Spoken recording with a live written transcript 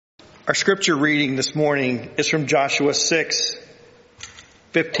Our scripture reading this morning is from Joshua 6,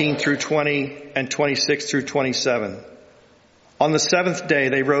 15 through 20 and 26 through 27. On the seventh day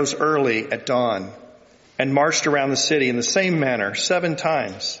they rose early at dawn and marched around the city in the same manner 7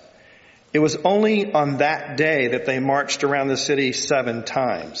 times. It was only on that day that they marched around the city 7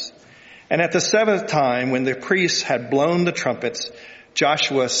 times. And at the 7th time, when the priests had blown the trumpets,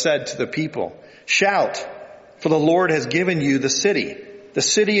 Joshua said to the people, "Shout, for the Lord has given you the city. The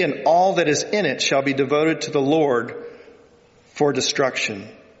city and all that is in it shall be devoted to the Lord for destruction.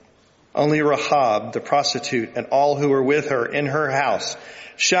 Only Rahab, the prostitute, and all who were with her in her house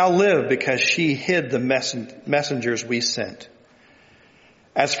shall live because she hid the messengers we sent.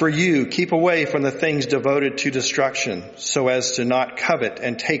 As for you, keep away from the things devoted to destruction, so as to not covet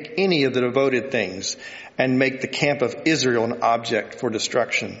and take any of the devoted things and make the camp of Israel an object for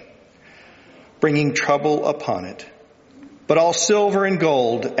destruction, bringing trouble upon it. But all silver and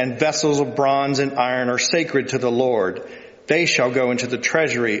gold and vessels of bronze and iron are sacred to the Lord. They shall go into the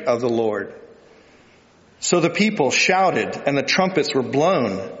treasury of the Lord." So the people shouted and the trumpets were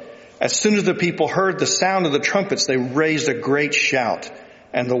blown. As soon as the people heard the sound of the trumpets, they raised a great shout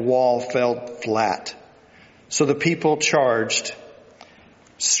and the wall fell flat. So the people charged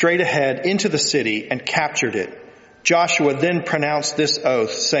straight ahead into the city and captured it. Joshua then pronounced this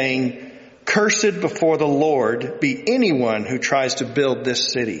oath, saying, "Cursed before the Lord be anyone who tries to build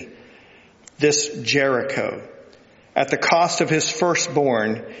this city, this Jericho. At the cost of his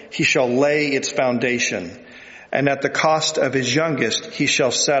firstborn, he shall lay its foundation, and at the cost of his youngest, he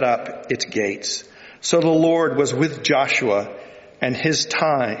shall set up its gates." So the Lord was with Joshua, and his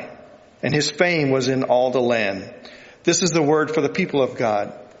fame was in all the land. This is the word for the people of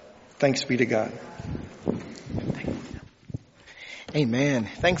God. Thanks be to God. Amen.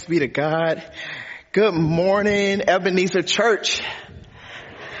 Thanks be to God. Good morning, Ebenezer Church.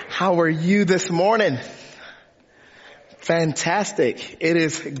 How are you this morning? Fantastic. It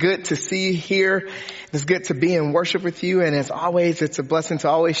is good to see you here. It's good to be in worship with you. And as always, it's a blessing to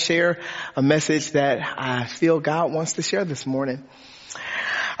always share a message that I feel God wants to share this morning.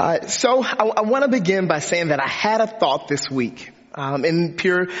 So I want to begin by saying that I had a thought this week. In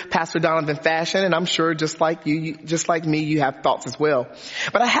pure Pastor Donovan fashion, and I'm sure just like you, just like me, you have thoughts as well.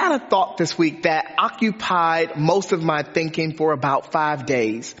 But I had a thought this week that occupied most of my thinking for about 5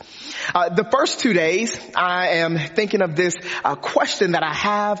 days. The first 2 days, I am thinking of this question that I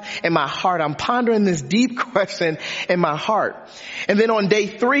have in my heart. I'm pondering this deep question in my heart. And then on day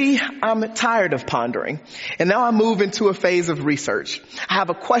 3, I'm tired of pondering. And now I move into a phase of research. I have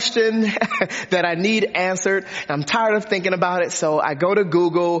a question that I need answered. I'm tired of thinking about it. So I go to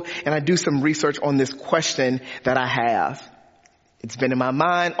Google and I do some research on this question that I have. It's been in my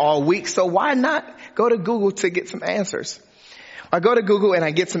mind all week, so why not go to Google to get some answers? I go to Google and I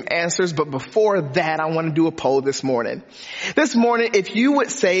get some answers, but before that, I want to do a poll this morning. This morning, if you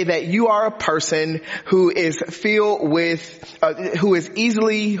would say that you are a person who is filled with, who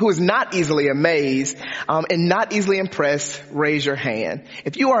is not easily amazed, and not easily impressed, raise your hand.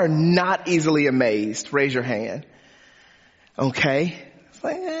 If you are not easily amazed, raise your hand. Okay. It's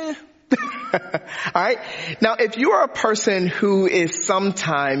like, All right. Now, if you are a person who is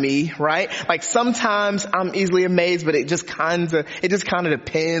sometimey, right? Like sometimes I'm easily amazed, but it just kind of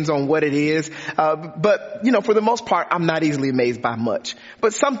depends on what it is. But for the most part, I'm not easily amazed by much,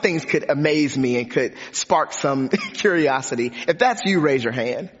 but some things could amaze me and could spark some curiosity. If that's you, raise your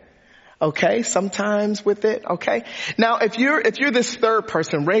hand. Okay, sometimes with it, okay? Now, if you're this third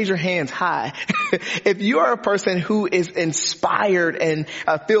person, raise your hands high. If you are a person who is inspired and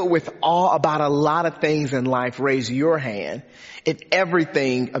filled with awe about a lot of things in life, raise your hand. If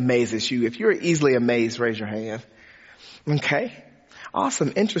everything amazes you, if you're easily amazed, raise your hand. Okay,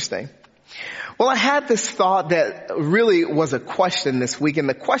 awesome, interesting. Well, I had this thought that really was a question this week, and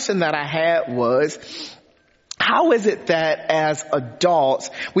the question that I had was, how is it that as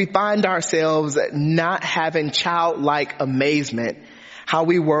adults, we find ourselves not having childlike amazement how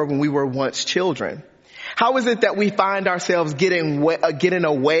we were when we were once children? How is it that we find ourselves getting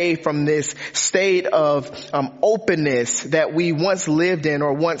away from this state of openness that we once lived in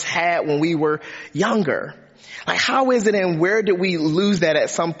or once had when we were younger? Like, how is it and where did we lose that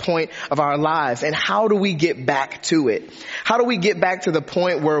at some point of our lives? And how do we get back to it? How do we get back to the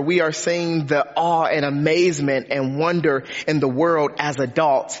point where we are seeing the awe and amazement and wonder in the world as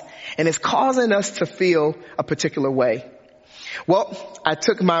adults? And it's causing us to feel a particular way. Well, I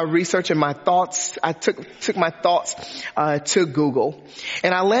took my research and my thoughts, took my thoughts to Google,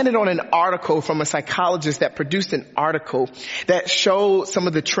 and I landed on an article from a psychologist that produced an article that showed some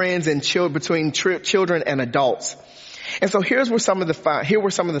of the trends in between children and adults. And so here were some of the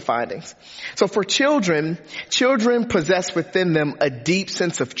findings. So for children possess within them a deep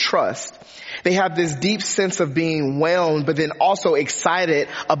sense of trust. They have this deep sense of being whelmed, but then also excited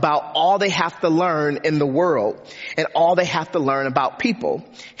about all they have to learn in the world and all they have to learn about people.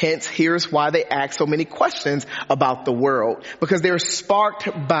 Hence, here's why they ask so many questions about the world, because they're sparked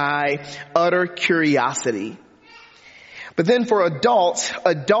by utter curiosity. But then for adults,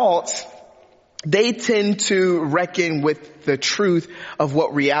 they tend to reckon with the truth of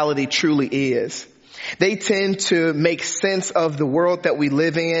what reality truly is. They tend to make sense of the world that we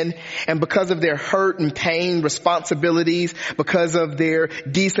live in, and because of their hurt and pain, responsibilities, because of their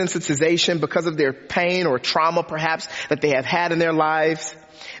desensitization, because of their pain or trauma perhaps that they have had in their lives,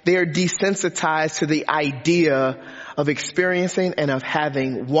 they are desensitized to the idea of experiencing and of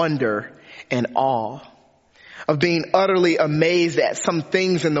having wonder and awe, of being utterly amazed at some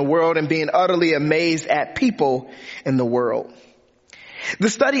things in the world and being utterly amazed at people in the world.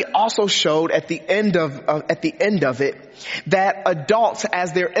 The study also showed at the end of it that adults,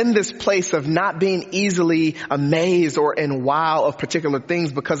 as they're in this place of not being easily amazed or in wow of particular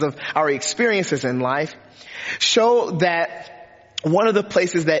things because of our experiences in life, show that one of the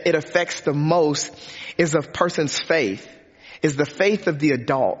places that it affects the most is a person's faith, is the faith of the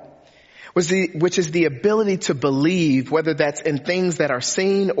adult, which is the ability to believe, whether that's in things that are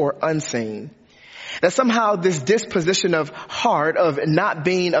seen or unseen. That somehow this disposition of heart of not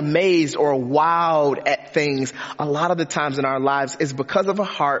being amazed or wowed at things a lot of the times in our lives is because of a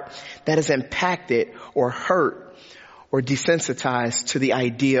heart that is impacted or hurt or desensitized to the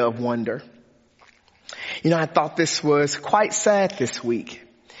idea of wonder. I thought this was quite sad this week.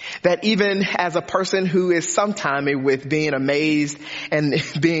 That even as a person who is sometime with being amazed and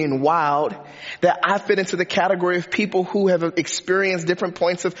being wowed, that I fit into the category of people who have experienced different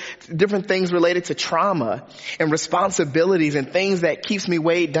things related to trauma and responsibilities and things that keeps me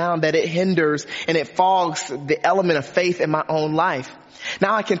weighed down, that it hinders and it fogs the element of faith in my own life.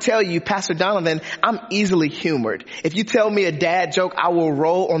 Now I can tell you, Pastor Donovan, I'm easily humored. If you tell me a dad joke, I will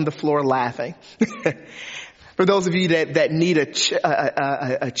roll on the floor laughing. For those of you that need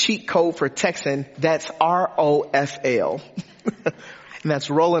a cheat code for texting, that's ROFL. And that's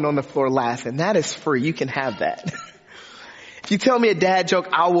rolling on the floor laughing. That is free. You can have that. If you tell me a dad joke,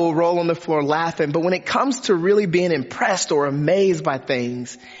 I will roll on the floor laughing. But when it comes to really being impressed or amazed by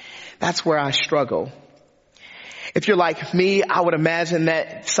things, that's where I struggle. If you're like me, I would imagine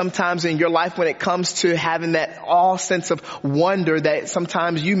that sometimes in your life when it comes to having that all sense of wonder, that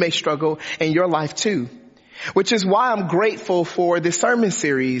sometimes you may struggle in your life too. Which is why I'm grateful for this sermon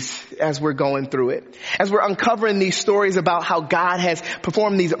series as we're going through it. As we're uncovering these stories about how God has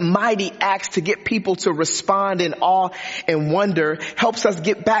performed these mighty acts to get people to respond in awe and wonder, helps us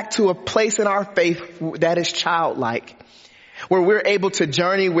get back to a place in our faith that is childlike. Where we're able to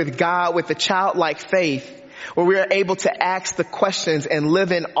journey with God with a childlike faith. Where we're able to ask the questions and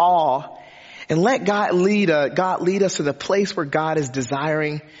live in awe. And let God lead us to the place where God is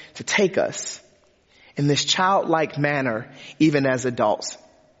desiring to take us. In this childlike manner, even as adults.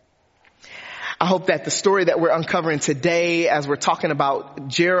 I hope that the story that we're uncovering today, as we're talking about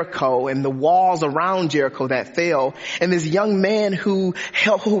Jericho and the walls around Jericho that fell, and this young man who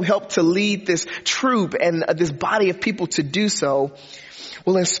helped to lead this troop and this body of people to do so,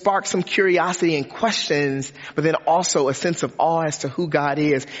 will then spark some curiosity and questions, but then also a sense of awe as to who God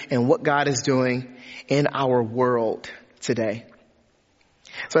is and what God is doing in our world today.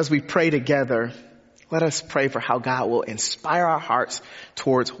 So as we pray together, let us pray for how God will inspire our hearts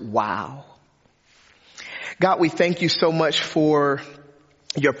towards wow. God, we thank you so much for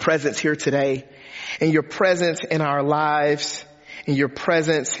your presence here today and your presence in our lives and your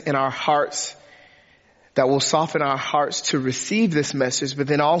presence in our hearts that will soften our hearts to receive this message, but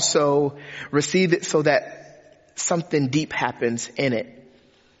then also receive it so that something deep happens in it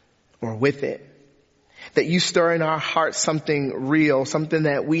or with it. That you stir in our hearts something real, something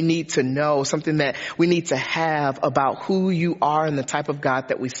that we need to know, something that we need to have about who you are and the type of God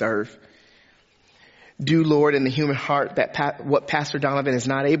that we serve. Do, Lord, in the human heart what Pastor Donovan is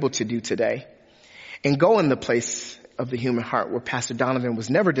not able to do today. And go in the place of the human heart where Pastor Donovan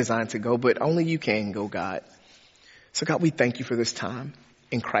was never designed to go, but only you can go, God. So God, we thank you for this time.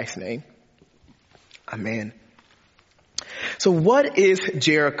 In Christ's name. Amen. So what is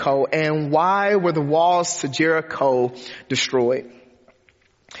Jericho and why were the walls to Jericho destroyed?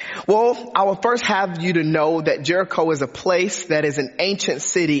 Well, I will first have you to know that Jericho is a place that is an ancient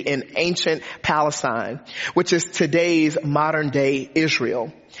city in ancient Palestine, which is today's modern day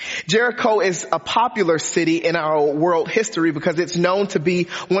Israel. Jericho is a popular city in our world history because it's known to be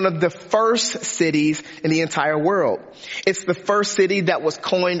one of the first cities in the entire world. It's the first city that was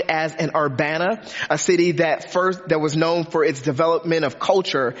coined as an urbana, a city that was known for its development of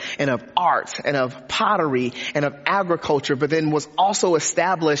culture and of art and of pottery and of agriculture, but then was also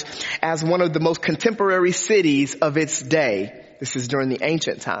established as one of the most contemporary cities of its day. This is during the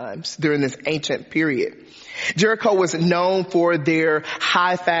ancient times, during this ancient period. Jericho was known for their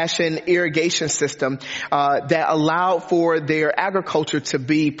high fashion irrigation system that allowed for their agriculture to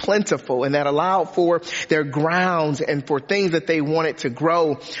be plentiful and that allowed for their grounds and for things that they wanted to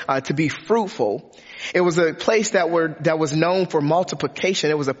grow to be fruitful. It was a place that was known for multiplication.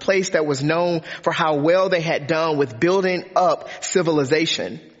 It was a place that was known for how well they had done with building up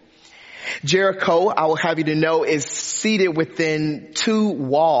civilization. Jericho, I will have you to know, is seated within two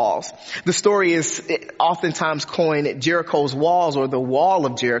walls. The story is oftentimes coined Jericho's walls or the wall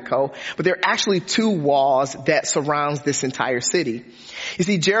of Jericho, but there are actually two walls that surrounds this entire city. You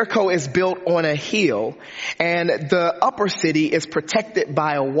see, Jericho is built on a hill, and the upper city is protected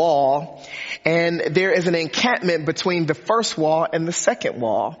by a wall, and there is an encampment between the first wall and the second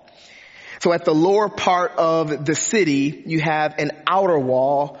wall. So at the lower part of the city, you have an outer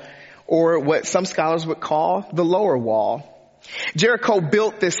wall, or what some scholars would call the lower wall. Jericho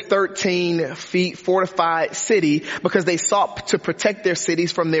built this 13 feet fortified city because they sought to protect their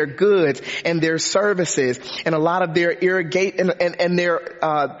cities from their goods and their services and a lot of their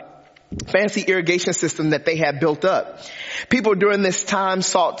fancy irrigation system that they had built up. People during this time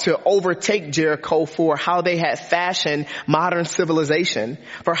sought to overtake Jericho for how they had fashioned modern civilization,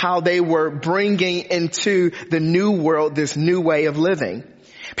 for how they were bringing into the new world this new way of living.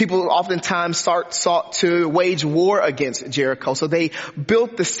 People oftentimes sought to wage war against Jericho. So they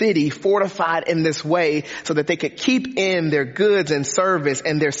built the city fortified in this way so that they could keep in their goods and service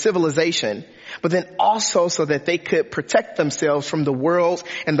and their civilization, but then also so that they could protect themselves from the worlds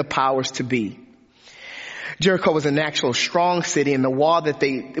and the powers to be. Jericho was an actual strong city, and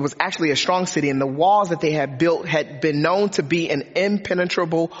it was actually a strong city, and the walls that they had built had been known to be an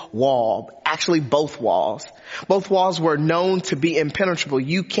impenetrable wall. Actually, both walls. Both walls were known to be impenetrable.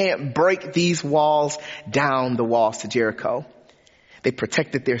 You can't break these walls down, the walls to Jericho. They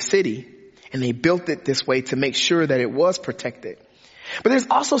protected their city, and they built it this way to make sure that it was protected. But there's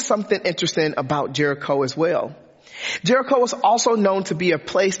also something interesting about Jericho as well. Jericho was also known to be a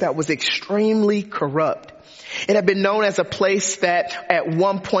place that was extremely corrupt. It had been known as a place that at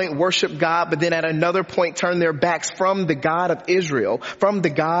one point worshiped God, but then at another point turned their backs from the God of Israel, from the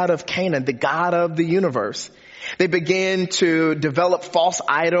God of Canaan, the God of the universe. They began to develop false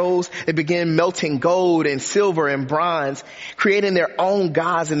idols. They began melting gold and silver and bronze, creating their own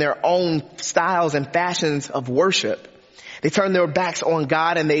gods and their own styles and fashions of worship. They turned their backs on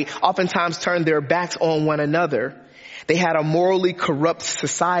God, and they oftentimes turned their backs on one another. They had a morally corrupt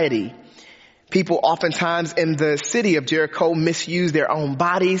society. People oftentimes in the city of Jericho misused their own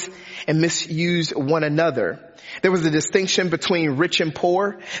bodies and misused one another. There was a distinction between rich and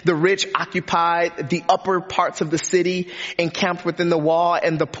poor. The rich occupied the upper parts of the city, encamped within the wall,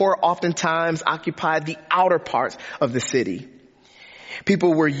 and the poor oftentimes occupied the outer parts of the city.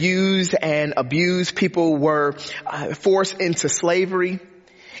 People were used and abused. People were forced into slavery.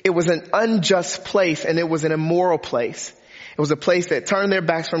 It was an unjust place, and it was an immoral place. It was a place that turned their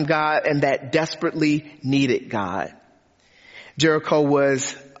backs from God and that desperately needed God. Jericho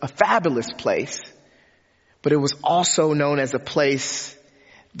was a fabulous place, but it was also known as a place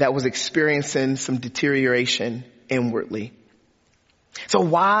that was experiencing some deterioration inwardly. So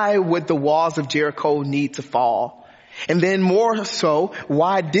why would the walls of Jericho need to fall? And then more so,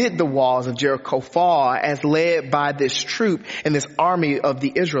 why did the walls of Jericho fall as led by this troop and this army of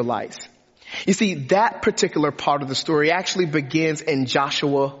the Israelites? You see, that particular part of the story actually begins in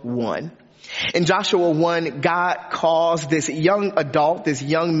Joshua 1. In Joshua 1, God calls this young adult, this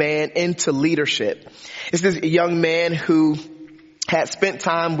young man, into leadership. It's this young man who had spent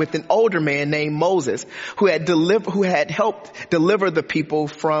time with an older man named Moses, who had helped deliver the people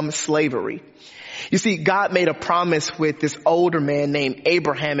from slavery. You see, God made a promise with this older man named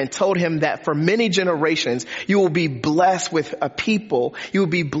Abraham and told him that for many generations, you will be blessed with a people. You will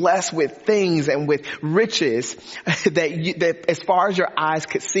be blessed with things and with riches that as far as your eyes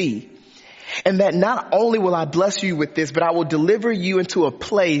could see. And that not only will I bless you with this, but I will deliver you into a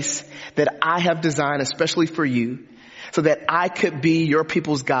place that I have designed especially for you, so that I could be your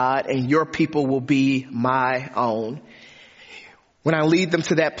people's God and your people will be my own. When I lead them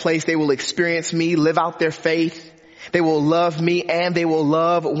to that place, they will experience me, live out their faith. They will love me and they will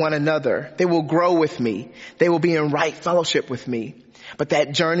love one another. They will grow with me. They will be in right fellowship with me. But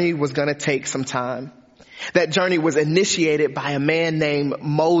that journey was going to take some time. That journey was initiated by a man named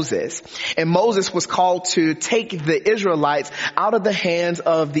Moses. And Moses was called to take the Israelites out of the hands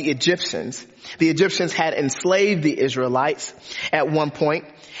of the Egyptians. The Egyptians had enslaved the Israelites at one point.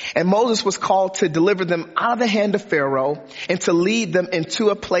 And Moses was called to deliver them out of the hand of Pharaoh and to lead them into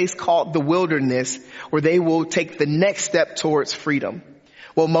a place called the wilderness where they will take the next step towards freedom.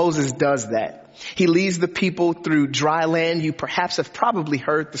 Well, Moses does that. He leads the people through dry land. You perhaps have probably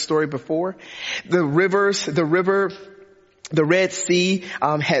heard the story before. The Red Sea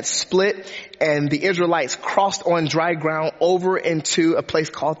had split, and the Israelites crossed on dry ground over into a place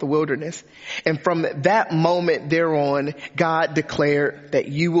called the wilderness. And from that moment thereon, God declared that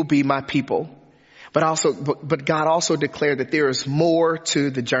you will be my people. But God also declared that there is more to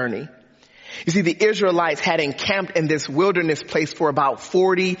the journey. You see, the Israelites had encamped in this wilderness place for about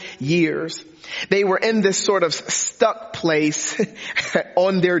 40 years. They were in this sort of stuck place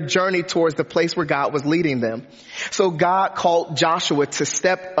on their journey towards the place where God was leading them. So God called Joshua to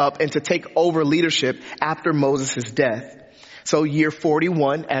step up and to take over leadership after Moses' death. So year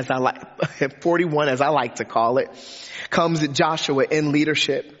 41, as I like to call it, comes Joshua in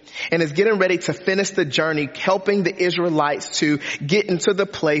leadership and is getting ready to finish the journey, helping the Israelites to get into the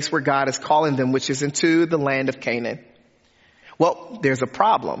place where God is calling them, which is into the land of Canaan. Well, there's a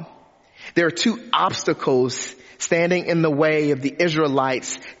problem. There are two obstacles standing in the way of the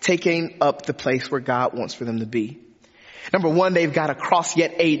Israelites taking up the place where God wants for them to be. Number one, they've got to cross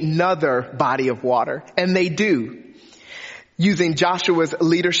yet another body of water, and they do. Using Joshua's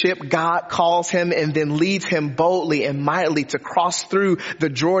leadership, God calls him and then leads him boldly and mightily to cross through the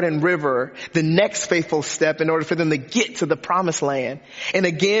Jordan River, the next faithful step in order for them to get to the promised land. And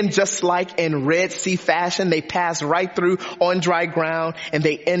again, just like in Red Sea fashion, they pass right through on dry ground and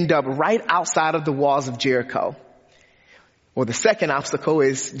they end up right outside of the walls of Jericho. Well, the second obstacle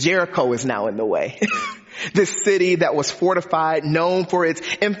is Jericho is now in the way. This city that was fortified, known for its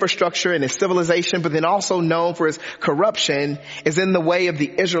infrastructure and its civilization, but then also known for its corruption, is in the way of the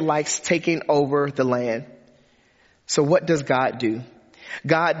Israelites taking over the land. So what does God do?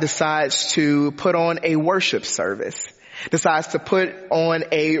 God decides to put on a worship service, decides to put on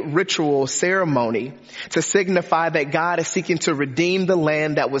a ritual ceremony to signify that God is seeking to redeem the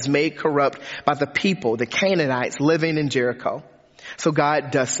land that was made corrupt by the people, the Canaanites living in Jericho. So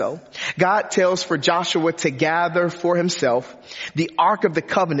God does so. God tells for Joshua to gather for himself the Ark of the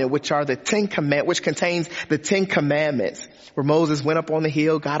Covenant, which contains the 10 Commandments, where Moses went up on the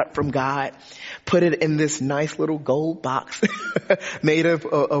hill, got it from God, put it in this nice little gold box made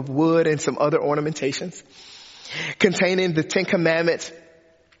of wood and some other ornamentations. Containing the 10 Commandments,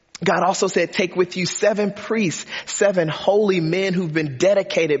 God also said, take with you 7 priests, 7 holy men who've been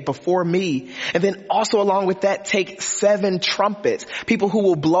dedicated before me. And then also along with that, take 7 trumpets, people who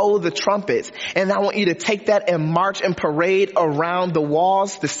will blow the trumpets. And I want you to take that and march and parade around the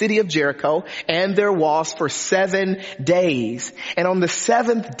walls, the city of Jericho and their walls for 7 days. And on the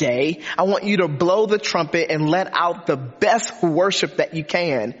 7th day, I want you to blow the trumpet and let out the best worship that you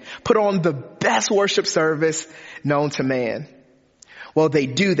can. Put on the best worship service known to man. Well, they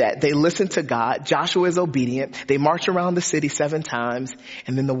do that. They listen to God. Joshua is obedient. They march around the city 7 times,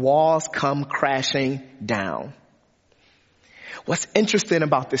 and then the walls come crashing down. What's interesting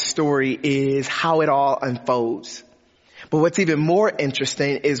about this story is how it all unfolds. But what's even more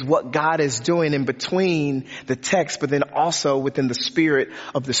interesting is what God is doing in between the text, but then also within the spirit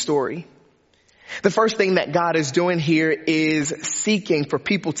of the story. The first thing that God is doing here is seeking for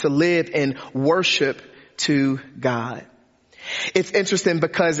people to live in worship to God. It's interesting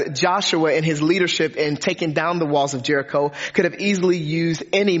because Joshua in his leadership in taking down the walls of Jericho could have easily used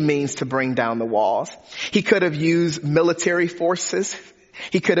any means to bring down the walls. He could have used military forces.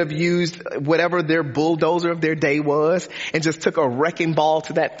 He could have used whatever their bulldozer of their day was and just took a wrecking ball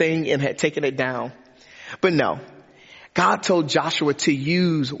to that thing and had taken it down. But no, God told Joshua to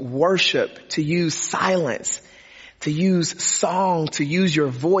use worship, to use silence, to use song, to use your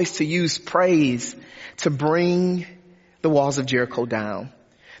voice, to use praise, to bring the walls of Jericho down.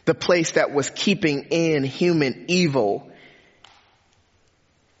 The place that was keeping in human evil.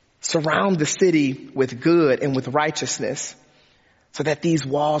 Surround the city with good and with righteousness so that these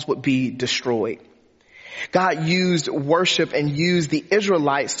walls would be destroyed. God used worship and used the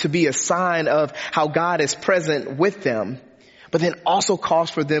Israelites to be a sign of how God is present with them, but then also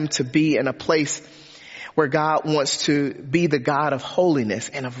calls for them to be in a place where God wants to be the God of holiness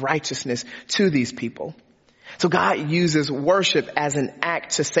and of righteousness to these people. So God uses worship as an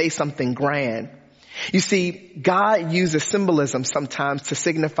act to say something grand. You see, God uses symbolism sometimes to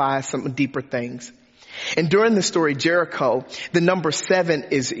signify some deeper things. And during the story Jericho, the number 7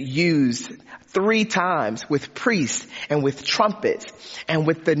 is used 3 times with priests and with trumpets and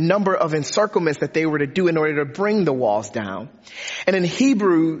with the number of encirclements that they were to do in order to bring the walls down. And in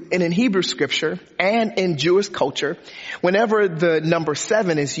Hebrew scripture and in Jewish culture, whenever the number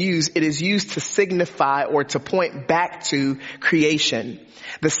 7 is used, it is used to signify or to point back to creation.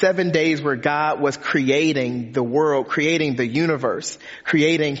 The 7 days where God was creating the world, creating the universe,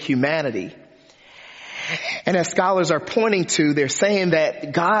 creating humanity. And as scholars are pointing to, they're saying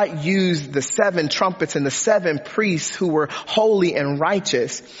that God used the 7 trumpets and the 7 priests who were holy and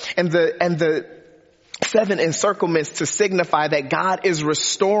righteous and the 7 encirclements to signify that God is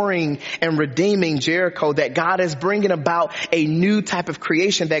restoring and redeeming Jericho, that God is bringing about a new type of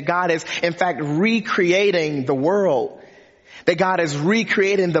creation, that God is in fact recreating the world, that God is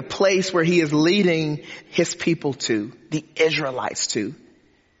recreating the place where he is leading his people to, the Israelites to.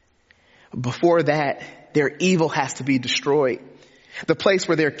 Before that, their evil has to be destroyed. The place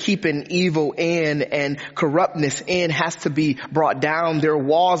where they're keeping evil in and corruptness in has to be brought down. Their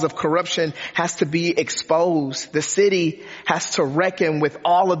walls of corruption has to be exposed. The city has to reckon with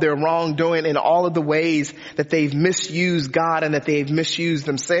all of their wrongdoing and all of the ways that they've misused God and that they've misused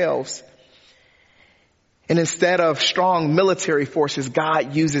themselves. And instead of strong military forces,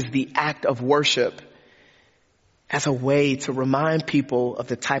 God uses the act of worship as a way to remind people of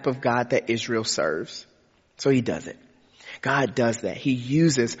the type of God that Israel serves. So he does it. God does that. He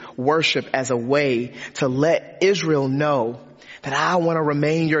uses worship as a way to let Israel know that I want to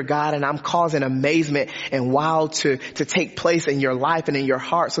remain your God, and I'm causing amazement and wow to take place in your life and in your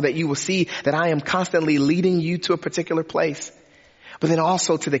heart so that you will see that I am constantly leading you to a particular place. But then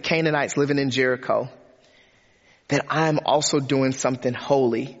also to the Canaanites living in Jericho, that I'm also doing something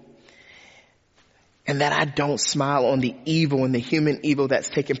holy. And that I don't smile on the evil and the human evil that's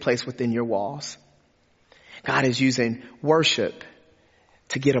taking place within your walls. God is using worship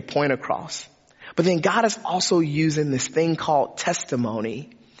to get a point across. But then God is also using this thing called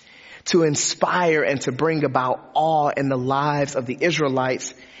testimony to inspire and to bring about awe in the lives of the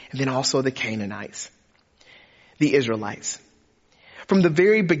Israelites and then also the Canaanites. The Israelites. From the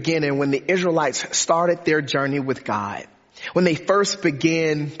very beginning, when the Israelites started their journey with God, when they first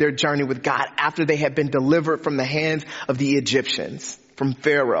began their journey with God after they had been delivered from the hands of the Egyptians, from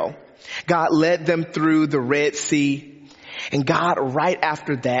Pharaoh, God led them through the Red Sea. And God, right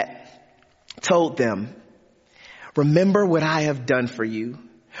after that, told them, remember what I have done for you.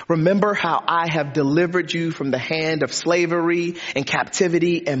 Remember how I have delivered you from the hand of slavery and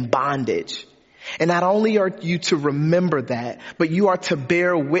captivity and bondage. And not only are you to remember that, but you are to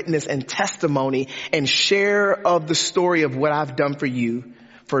bear witness and testimony and share of the story of what I've done for you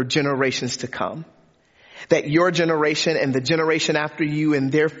for generations to come. That your generation and the generation after you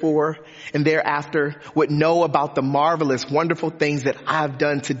and therefore and thereafter would know about the marvelous, wonderful things that I've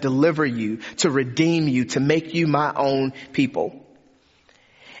done to deliver you, to redeem you, to make you my own people.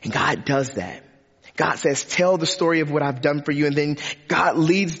 And God does that. God says, tell the story of what I've done for you. And then God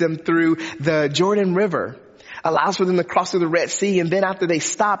leads them through the Jordan River, allows for them to cross through the Red Sea. And then after they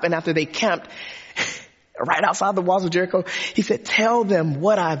stop and after they camped right outside the walls of Jericho, he said, tell them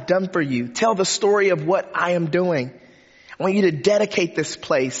what I've done for you. Tell the story of what I am doing. I want you to dedicate this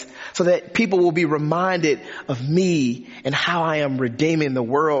place so that people will be reminded of me and how I am redeeming the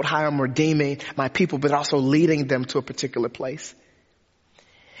world, how I'm redeeming my people, but also leading them to a particular place.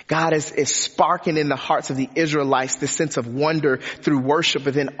 God is sparking in the hearts of the Israelites this sense of wonder through worship,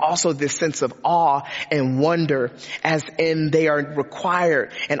 but then also this sense of awe and wonder as in they are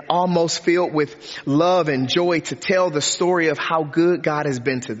required and almost filled with love and joy to tell the story of how good God has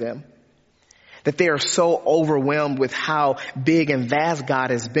been to them. That they are so overwhelmed with how big and vast God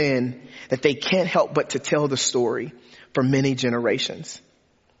has been that they can't help but to tell the story for many generations.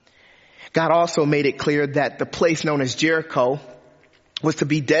 God also made it clear that the place known as Jericho was to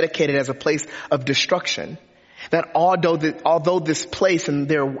be dedicated as a place of destruction. That although this place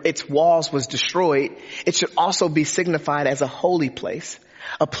and its walls was destroyed, it should also be signified as a holy place.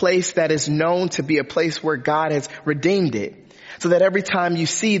 A place that is known to be a place where God has redeemed it. So that every time you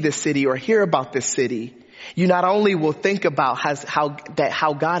see this city or hear about this city, you not only will think about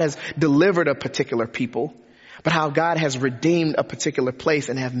how God has delivered a particular people, but how God has redeemed a particular place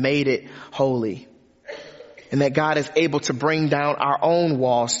and have made it holy. And that God is able to bring down our own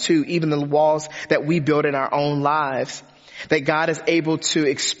walls too, even the walls that we build in our own lives. That God is able to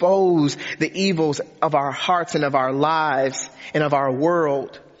expose the evils of our hearts and of our lives and of our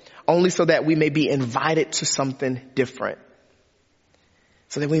world, only so that we may be invited to something different.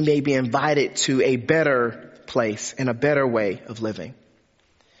 so that we may be invited to a better place and a better way of living.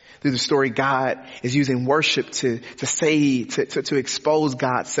 Through the story, God is using worship to expose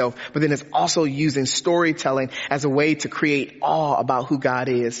God's self, but then it's also using storytelling as a way to create awe about who God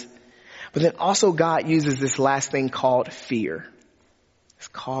is. But then also God uses this last thing called fear. It's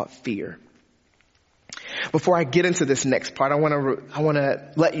called fear. Before I get into this next part, I want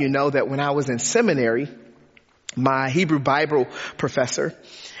to let you know that when I was in seminary, my Hebrew Bible professor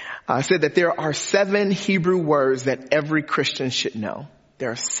said that there are 7 Hebrew words that every Christian should know.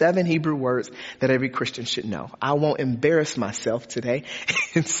 There are 7 Hebrew words that every Christian should know. I won't embarrass myself today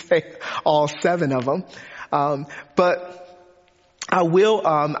and say all 7 of them. But I will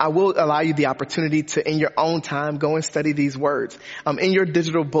allow you the opportunity to, in your own time, go and study these words. In your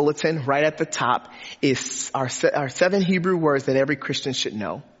digital bulletin, right at the top, is our 7 Hebrew words that every Christian should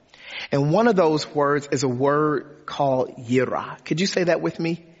know. And one of those words is a word called yirah. Could you say that with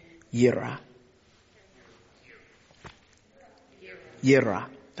me? Yirah. Yirah.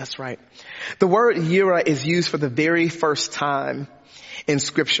 That's right. The word yirah is used for the very first time in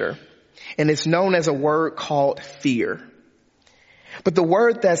Scripture, and it's known as a word called fear. But the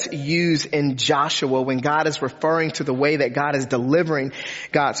word that's used in Joshua when God is referring to the way that God is delivering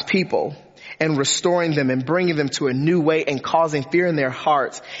God's people and restoring them and bringing them to a new way and causing fear in their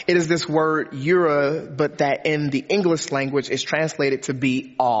hearts, it is this word yirah, but that in the English language is translated to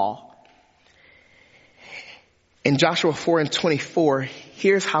be awe. In Joshua 4:24,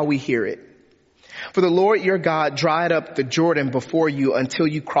 here's how we hear it. For the Lord your God dried up the Jordan before you until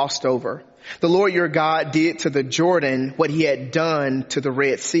you crossed over. The Lord your God did to the Jordan what he had done to the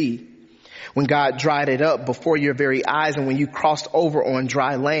Red Sea. When God dried it up before your very eyes and when you crossed over on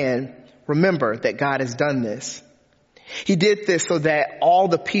dry land, remember that God has done this. He did this so that all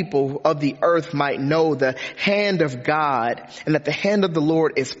the people of the earth might know the hand of God and that the hand of the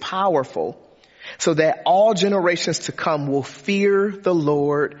Lord is powerful, so that all generations to come will fear the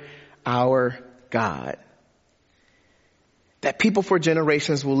Lord our God. That people for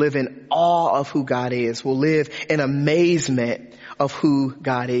generations will live in awe of who God is, will live in amazement of who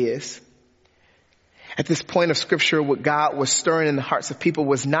God is. At this point of Scripture, what God was stirring in the hearts of people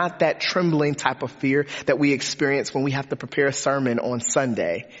was not that trembling type of fear that we experience when we have to prepare a sermon on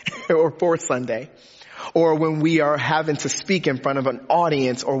Sunday or for Sunday, or when we are having to speak in front of an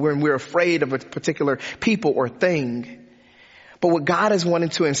audience, or when we're afraid of a particular people or thing. But what God is wanting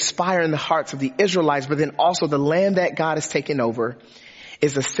to inspire in the hearts of the Israelites, but then also the land that God has taken over,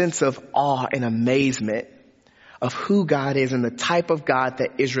 is a sense of awe and amazement of who God is and the type of God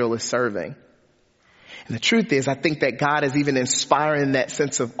that Israel is serving. And the truth is, I think that God is even inspiring that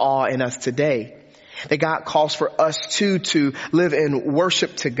sense of awe in us today. That God calls for us too to live in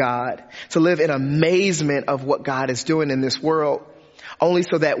worship to God, to live in amazement of what God is doing in this world, only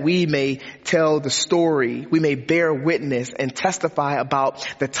so that we may tell the story, we may bear witness and testify about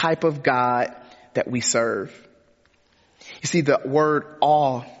the type of God that we serve. You see, the word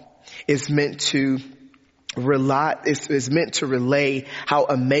awe is meant to relay how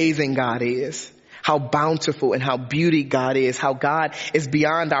amazing God is, how bountiful and how beauty God is, how God is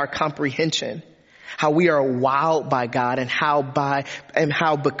beyond our comprehension, how we are wowed by God, and how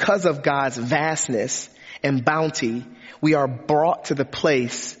because of God's vastness and bounty, we are brought to the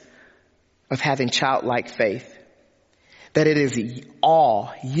place of having childlike faith. That it is awe,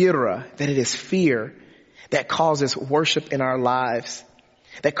 yirah, that it is fear that causes worship in our lives,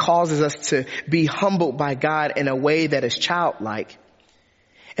 that causes us to be humbled by God in a way that is childlike,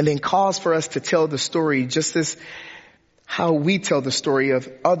 and then cause for us to tell the story just as how we tell the story of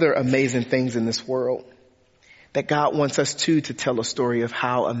other amazing things in this world. That God wants us too to tell a story of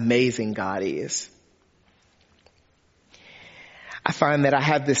how amazing God is. I find that I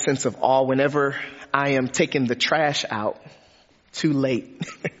have this sense of awe whenever I am taking the trash out too late.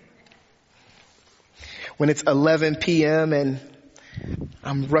 When it's 11 p.m. and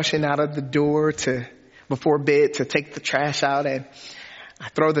I'm rushing out of the door before bed to take the trash out, and I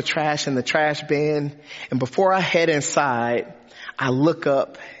throw the trash in the trash bin, and before I head inside, I look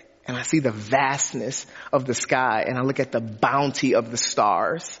up and I see the vastness of the sky, and I look at the bounty of the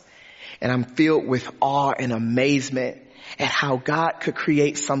stars, and I'm filled with awe and amazement at how God could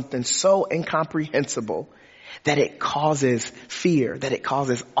create something so incomprehensible that it causes fear, that it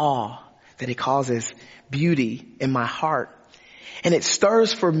causes awe, that it causes beauty in my heart. And it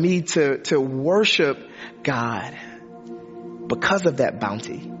stirs for me to worship God because of that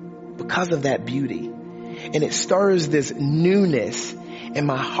bounty, because of that beauty. And it stirs this newness in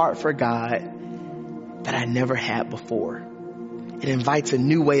my heart for God that I never had before. It invites a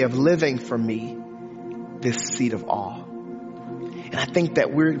new way of living for me, this seed of awe. And I think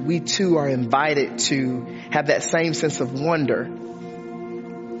that we too are invited to have that same sense of wonder,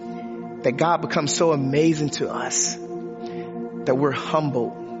 that God becomes so amazing to us that we're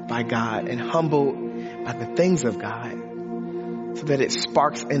humbled by God and humbled by the things of God, so that it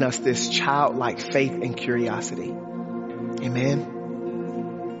sparks in us this childlike faith and curiosity. Amen.